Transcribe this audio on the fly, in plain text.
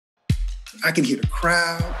I can hear the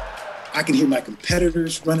crowd. I can hear my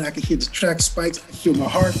competitors running. I can hear the track spikes. I can feel my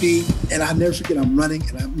heartbeat. And I never forget, I'm running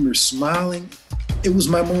and I remember smiling. It was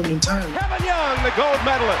my moment in time. Kevin Young, the gold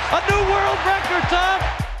medalist. A new world record, Tom.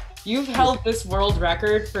 You've held this world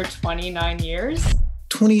record for 29 years?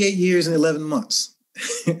 28 years and 11 months.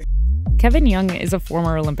 Kevin Young is a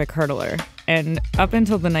former Olympic hurdler, and up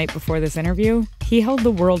until the night before this interview, he held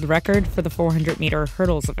the world record for the 400-meter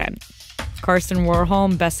hurdles event. Karsten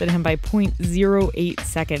Warholm bested him by 0.08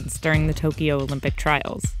 seconds during the Tokyo Olympic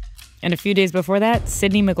trials. And a few days before that,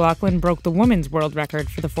 Sydney McLaughlin broke the women's world record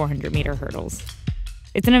for the 400-meter hurdles.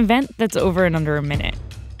 It's an event that's over in under a minute,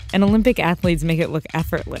 and Olympic athletes make it look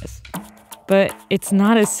effortless. But it's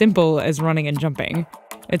not as simple as running and jumping.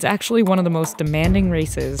 It's actually one of the most demanding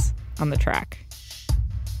races on the track.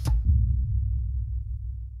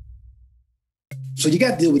 So you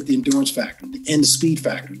got to deal with the endurance factor and the speed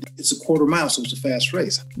factor. It's a quarter mile, so it's a fast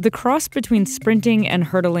race. The cross between sprinting and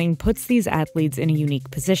hurdling puts these athletes in a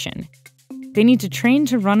unique position. They need to train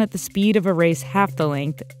to run at the speed of a race half the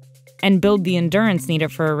length and build the endurance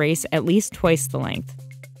needed for a race at least twice the length.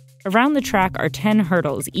 Around the track are 10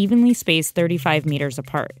 hurdles evenly spaced 35 meters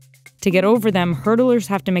apart. To get over them, hurdlers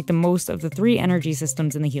have to make the most of the 3 energy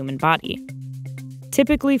systems in the human body.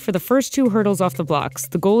 Typically, for the first 2 hurdles off the blocks,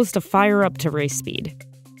 the goal is to fire up to race speed.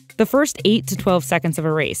 The first 8 to 12 seconds of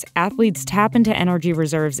a race, athletes tap into energy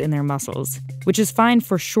reserves in their muscles, which is fine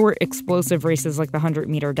for short, explosive races like the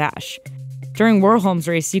 100-meter dash. During Warholm's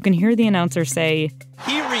race, you can hear the announcer say,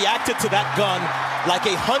 "He reacted to that gun like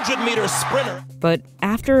a 100-meter sprinter." But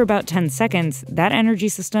after about 10 seconds, that energy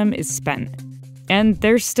system is spent. And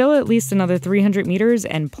there's still at least another 300 meters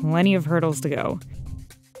and plenty of hurdles to go.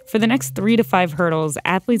 For the next 3 to 5 hurdles,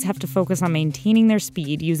 athletes have to focus on maintaining their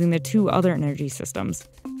speed using the 2 other energy systems.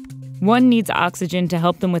 One needs oxygen to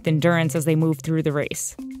help them with endurance as they move through the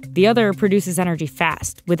race. The other produces energy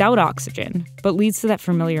fast, without oxygen, but leads to that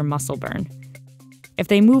familiar muscle burn. If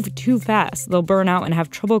they move too fast, they'll burn out and have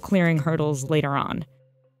trouble clearing hurdles later on.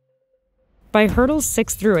 By hurdles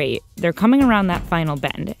 6 through 8, they're coming around that final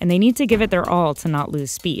bend, and they need to give it their all to not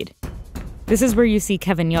lose speed. This is where you see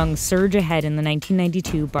Kevin Young surge ahead in the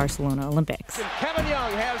 1992 Barcelona Olympics. Kevin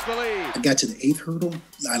Young has the lead. I got to the 8th hurdle.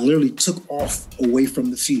 I literally took off away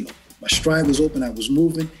from the field. My stride was open, I was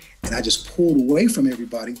moving, and I just pulled away from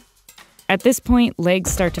everybody. At this point,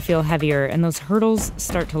 legs start to feel heavier, and those hurdles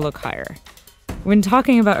start to look higher. When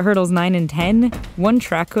talking about hurdles 9 and 10, one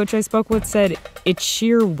track coach I spoke with said, it's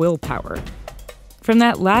sheer willpower. From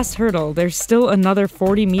that last hurdle, there's still another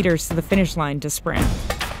 40 meters to the finish line to sprint.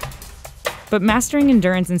 But mastering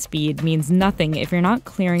endurance and speed means nothing if you're not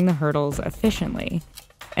clearing the hurdles efficiently.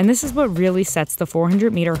 And this is what really sets the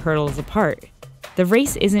 400-meter hurdles apart. The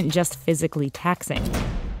race isn't just physically taxing.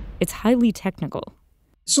 It's highly technical.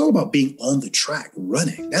 It's all about being on the track,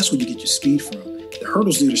 running. That's where you get your speed from. The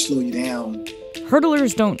hurdles there to slow you down.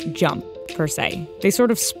 Hurdlers don't jump, per se. They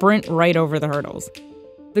sort of sprint right over the hurdles.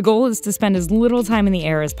 The goal is to spend as little time in the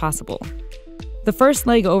air as possible. The first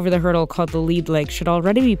leg over the hurdle, called the lead leg, should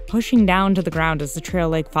already be pushing down to the ground as the trail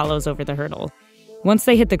leg follows over the hurdle. Once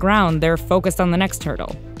they hit the ground, they're focused on the next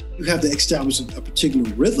hurdle. You have to establish a particular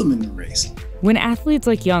rhythm in the race. When athletes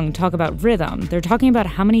like Young talk about rhythm, they're talking about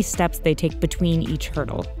how many steps they take between each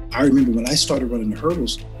hurdle. I remember when I started running the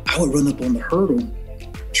hurdles, I would run up on the hurdle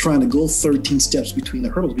trying to go 13 steps between the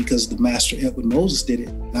hurdles because the master Edwin Moses did it.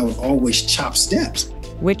 And I would always chop steps.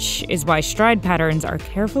 Which is why stride patterns are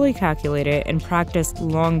carefully calculated and practiced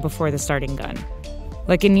long before the starting gun.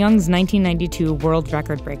 Like in Young's 1992 world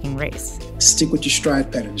record-breaking race. Stick with your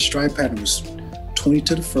stride pattern. The stride pattern was 20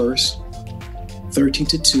 to the first, 13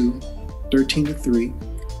 to 2, 13 to 3,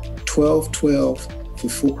 12, 12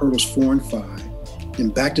 for hurdles 4 and 5, then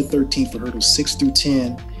back to 13 for hurdles 6 through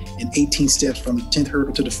 10, and 18 steps from the 10th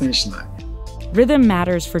hurdle to the finish line. Rhythm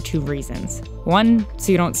matters for 2 reasons. One,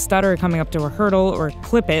 so you don't stutter coming up to a hurdle or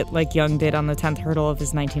clip it like Young did on the 10th hurdle of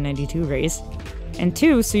his 1992 race. And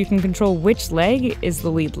 2, so you can control which leg is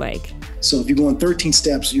the lead leg. So if you're going 13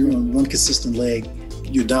 steps, you're on one consistent leg,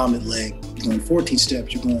 your dominant leg. You're going 14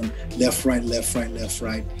 steps, you're going left, right, left, right, left,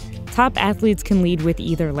 right. Top athletes can lead with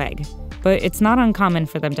either leg, but it's not uncommon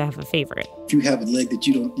for them to have a favorite. If you have a leg that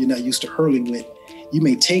you're not used to hurling with, you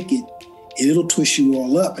may take it, and it'll twist you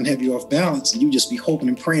all up and have you off balance, and you just be hoping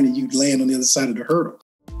and praying that you land on the other side of the hurdle.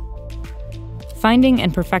 Finding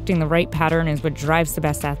and perfecting the right pattern is what drives the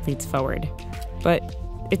best athletes forward. But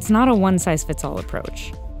it's not a one-size-fits-all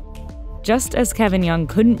approach. Just as Kevin Young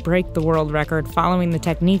couldn't break the world record following the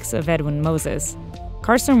techniques of Edwin Moses,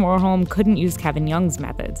 Karsten Warholm couldn't use Kevin Young's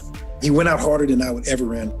methods. He went out harder than I would ever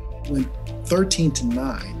run. Went 13 to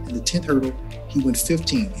 9 in the 10th hurdle. He went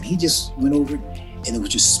 15, and he just went over it, and it was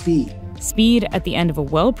just speed. Speed at the end of a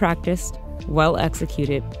well-practiced,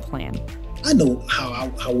 well-executed plan. I know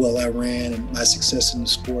how well I ran and my success in the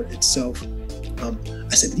sport itself.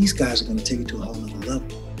 I said, these guys are going to take it to a whole nother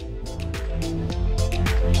level.